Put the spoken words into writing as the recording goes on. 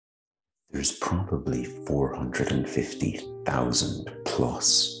There's probably 450,000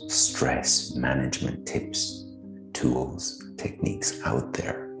 plus stress management tips, tools, techniques out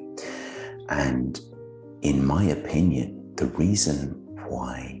there. And in my opinion, the reason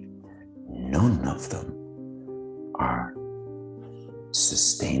why none of them are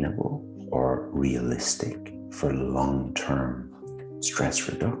sustainable or realistic for long-term stress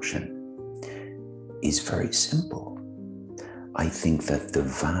reduction is very simple. I think that the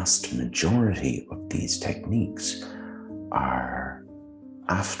vast majority of these techniques are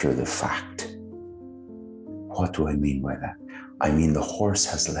after the fact. What do I mean by that? I mean the horse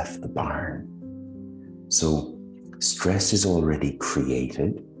has left the barn. So stress is already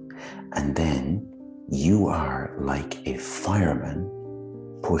created, and then you are like a fireman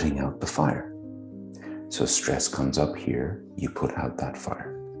putting out the fire. So stress comes up here, you put out that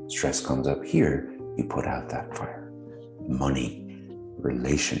fire. Stress comes up here, you put out that fire. Money,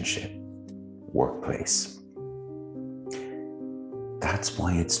 relationship, workplace. That's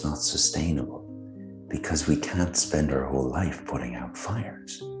why it's not sustainable, because we can't spend our whole life putting out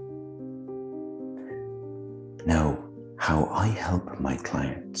fires. Now, how I help my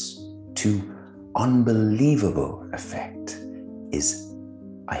clients to unbelievable effect is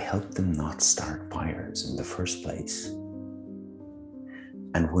I help them not start fires in the first place.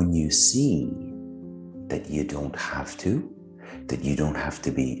 And when you see that you don't have to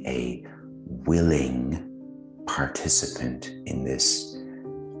be a willing participant in this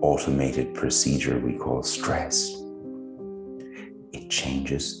automated procedure we call stress, it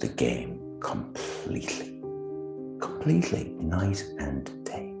changes the game completely, night and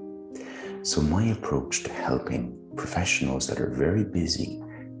day. So my approach to helping professionals that are very busy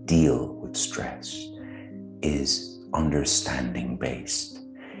deal with stress is understanding based.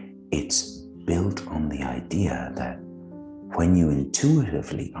 It's built on the idea that when you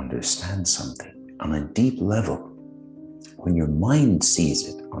intuitively understand something on a deep level, when your mind sees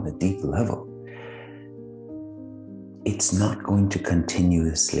it on a deep level, it's not going to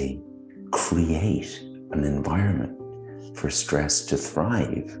continuously create an environment for stress to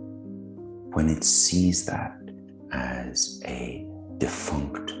thrive when it sees that as a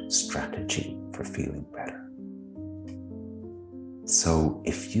defunct strategy for feeling better. So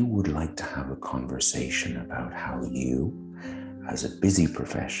if you would like to have a conversation about how you, as a busy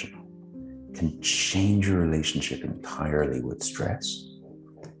professional, can change your relationship entirely with stress,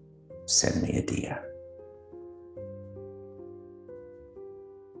 send me a DM.